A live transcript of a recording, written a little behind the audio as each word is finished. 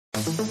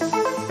Hello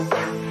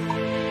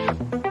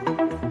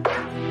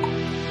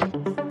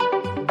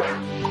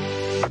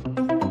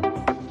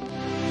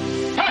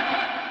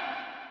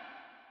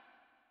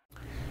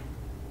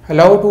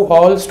to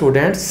all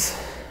students.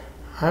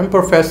 I am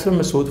Professor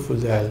Masood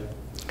Fuzail.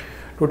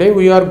 Today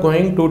we are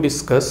going to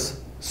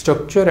discuss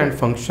structure and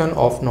function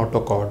of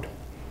notochord.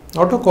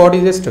 Notochord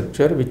is a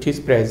structure which is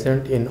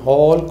present in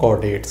all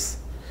chordates.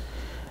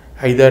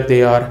 Either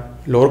they are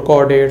lower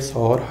chordates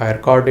or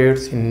higher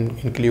chordates,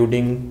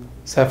 including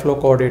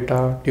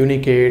cephalochordata,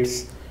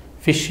 tunicates,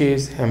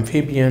 fishes,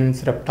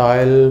 amphibians,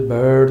 reptile,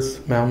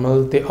 birds,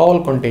 mammals. They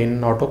all contain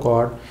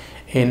notochord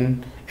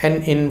in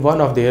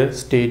one of their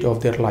stage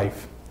of their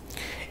life.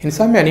 In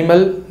some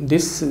animal,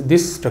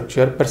 this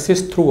structure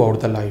persists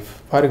throughout the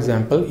life. For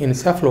example, in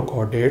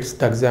cephalochordates,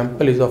 the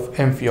example is of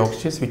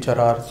amphioxus, which are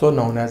also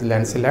known as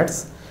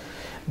lancelets.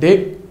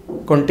 They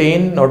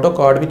contain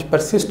notochord which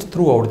persists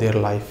throughout their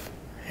life,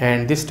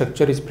 and this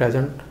structure is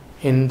present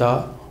in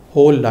the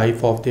whole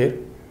life of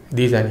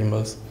these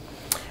animals.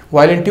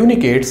 While in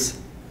tunicates,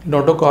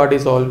 notochord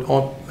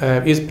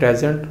is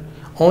present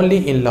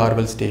only in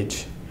larval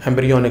stage,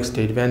 embryonic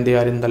stage. When they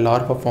are in the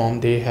larva form,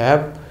 they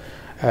have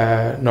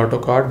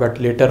notochord, but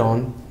later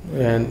on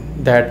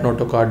that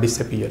notochord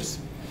disappears.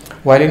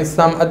 While in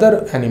some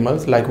other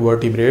animals like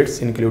vertebrates,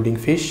 including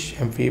fish,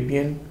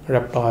 amphibian,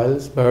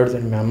 reptiles, birds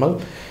and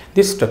mammal,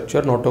 this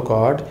structure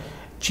notochord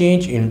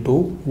change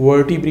into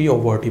vertebrae or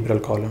vertebral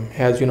column.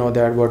 As you know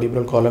that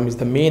vertebral column is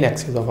the main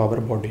axis of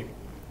our body.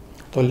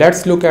 So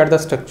let's look at the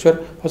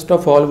structure. First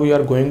of all, we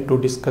are going to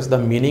discuss the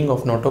meaning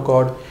of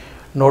notochord.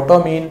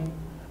 Noto mean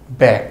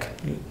back.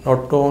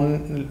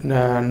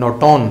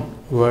 Noton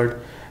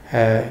word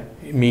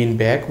mean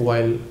back,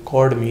 while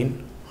chord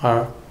mean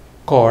a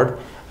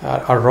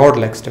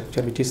rod-like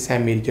structure which is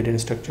semi-rigid in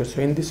structure.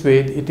 So in this way,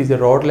 it is a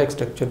rod-like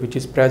structure which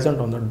is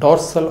present on the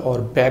dorsal or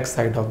back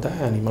side of the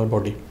animal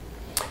body.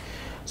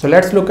 So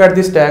let's look at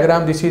this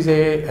diagram. This is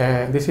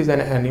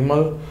an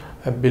animal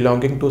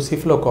belonging to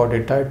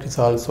cephalochordata. It is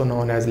also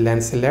known as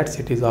lancelets.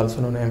 It is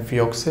also known as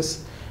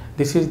amphioxus.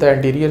 This is the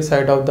anterior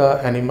side of the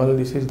animal.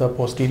 This is the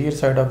posterior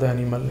side of the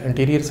animal.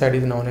 Anterior side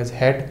is known as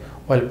head,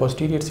 while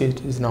posterior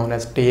side is known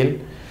as tail.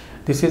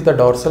 This is the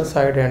dorsal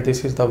side and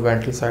this is the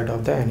ventral side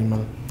of the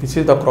animal. This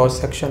is the cross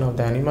section of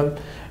the animal.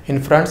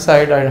 In front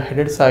side and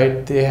headed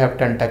side, they have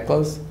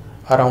tentacles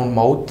around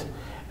mouth.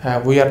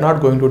 We are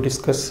not going to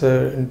discuss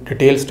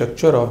detailed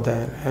structure of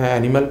the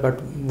animal,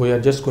 but we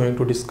are just going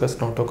to discuss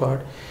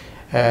notochord.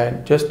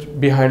 Just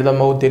behind the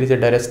mouth, there is a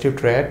digestive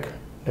tract,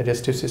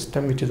 digestive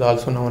system, which is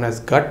also known as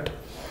gut,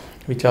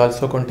 which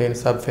also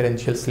contains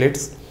subpharyngeal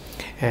slits,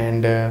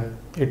 and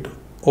it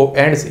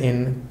ends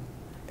in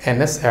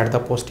anus at the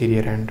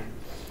posterior end.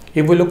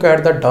 If we look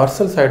at the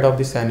dorsal side of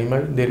this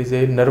animal, there is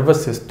a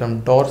nervous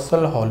system.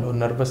 Dorsal hollow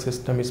nervous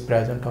system is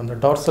present on the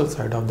dorsal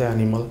side of the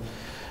animal,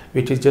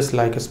 which is just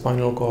like a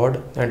spinal cord.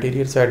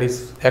 Anterior side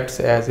acts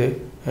as a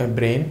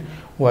brain,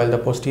 while the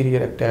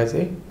posterior acts as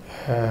a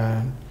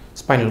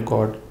spinal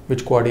cord,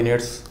 which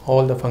coordinates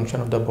all the function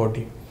of the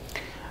body.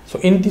 So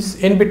in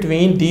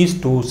between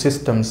these two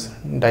systems,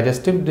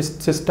 digestive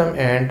system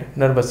and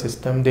nervous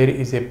system, there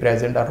is a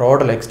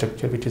rod-like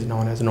structure which is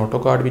known as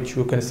notochord, which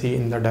you can see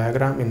in the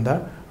diagram in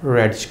the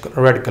red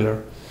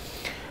color.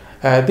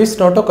 This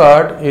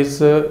notochord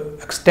is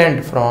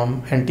extend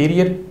from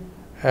anterior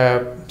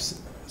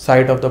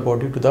side of the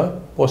body to the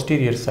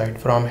posterior side,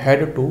 from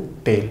head to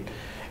tail,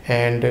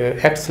 and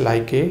acts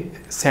like a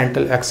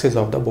central axis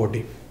of the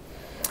body.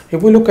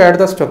 If we look at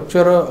the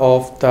structure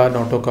of the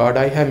notochord,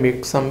 I have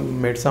made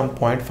some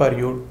point for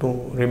you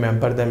to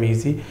remember them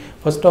easy.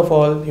 First of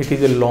all, it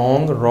is a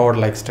long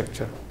rod-like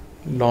structure,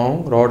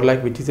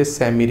 which is a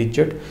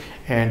semi-rigid,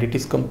 and it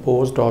is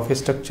composed of a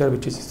structure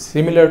which is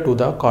similar to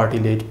the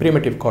cartilage,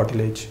 primitive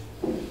cartilage.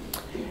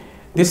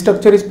 This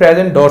structure is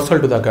present dorsal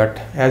to the gut.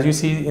 As you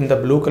see in the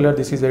blue color,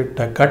 this is the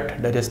gut,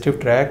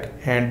 digestive tract,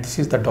 and this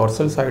is the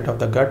dorsal side of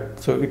the gut.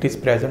 So it is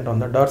present on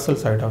the dorsal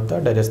side of the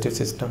digestive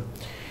system.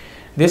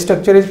 This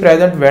structure is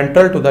present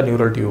ventral to the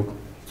neural tube.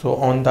 So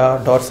on the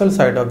dorsal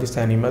side of this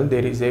animal,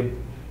 there is a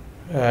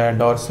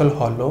dorsal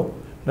hollow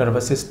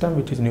nervous system,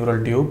 which is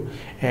neural tube,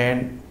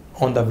 and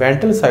on the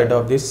ventral side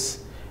of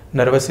this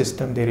nervous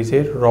system, there is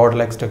a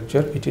rod-like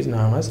structure which is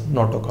known as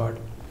notochord.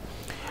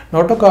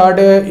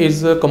 Notochord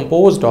is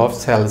composed of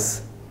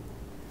cells,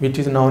 which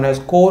is known as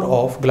core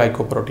of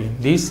glycoprotein.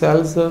 These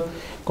cells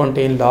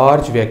contain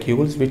large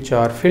vacuoles which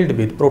are filled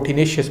with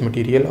proteinaceous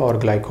material or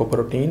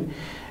glycoprotein,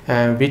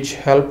 which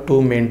help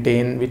to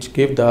maintain, which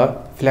give the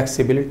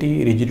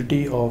flexibility,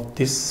 rigidity of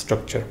this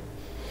structure.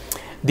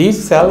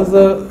 These cells,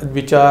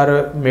 which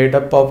are made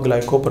up of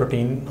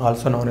glycoprotein,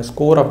 also known as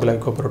core of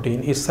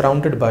glycoprotein, is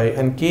surrounded by,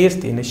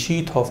 encased in a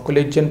sheath of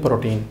collagen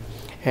protein,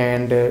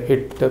 and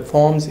it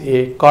forms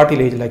a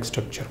cartilage-like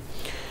structure.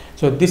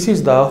 So this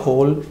is the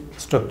whole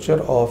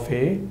structure of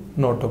a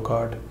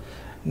notochord.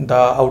 The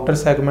outer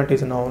segment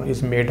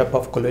is made up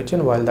of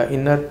collagen, while the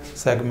inner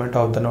segment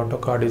of the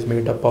notochord is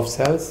made up of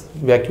cells,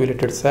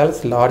 vacuolated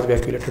cells, large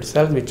vacuolated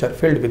cells which are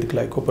filled with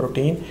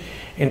glycoprotein.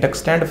 It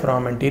extends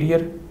from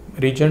anterior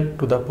region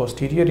to the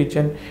posterior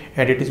region,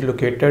 and it is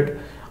located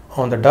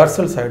on the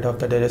dorsal side of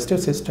the digestive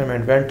system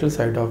and ventral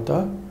side of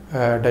the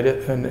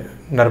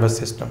nervous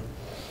system.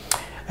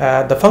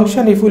 The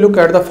function, if we look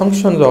at the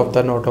functions of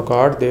the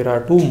notochord, there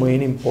are two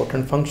main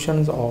important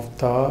functions of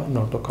the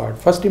notochord.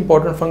 First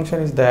important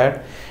function is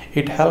that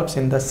it helps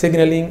in the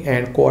signaling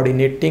and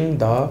coordinating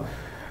the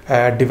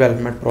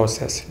development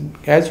process.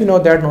 As you know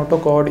that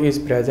notochord is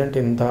present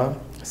in the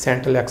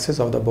central axis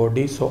of the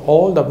body, so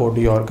all the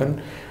body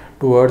organ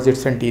towards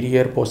its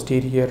anterior,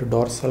 posterior,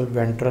 dorsal,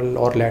 ventral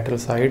or lateral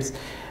sides,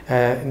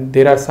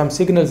 there are some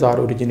signals are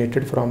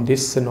originated from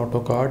this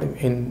notochord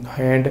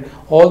and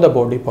all the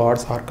body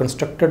parts are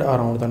constructed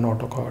around the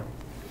notochord.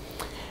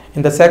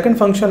 In the second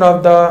function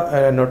of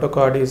the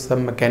notochord is the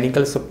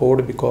mechanical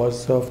support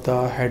because of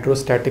the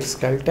hydrostatic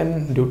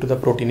skeleton due to the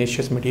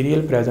proteinaceous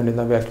material present in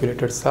the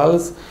vacuolated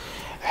cells,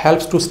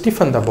 helps to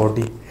stiffen the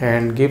body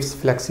and gives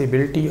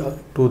flexibility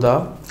to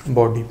the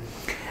body,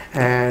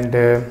 and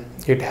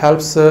it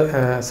helps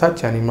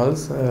such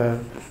animals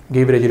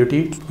give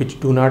rigidity which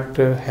do not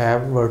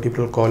have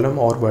vertebral column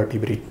or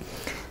vertebrae,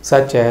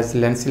 such as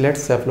lanceolate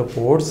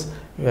cephalopods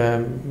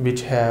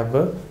which have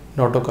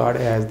notochord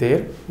as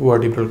their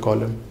vertebral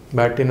column.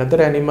 But in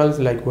other animals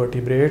like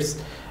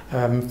vertebrates,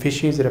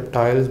 fishes,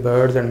 reptiles,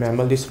 birds and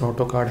mammals, this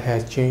notochord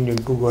has changed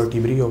into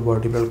vertebrae or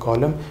vertebral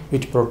column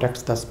which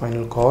protects the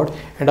spinal cord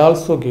and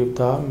also give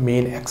the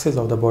main axis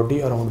of the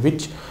body around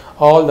which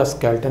all the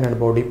skeleton and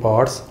body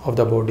parts of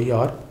the body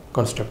are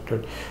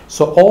constructed.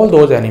 So all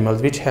those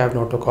animals which have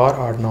notochord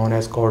are known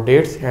as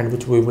chordates, and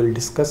which we will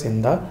discuss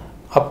in the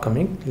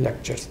upcoming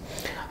lectures.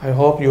 I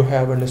hope you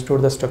have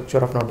understood the structure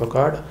of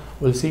notochord.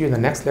 We'll see you in the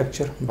next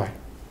lecture. Bye.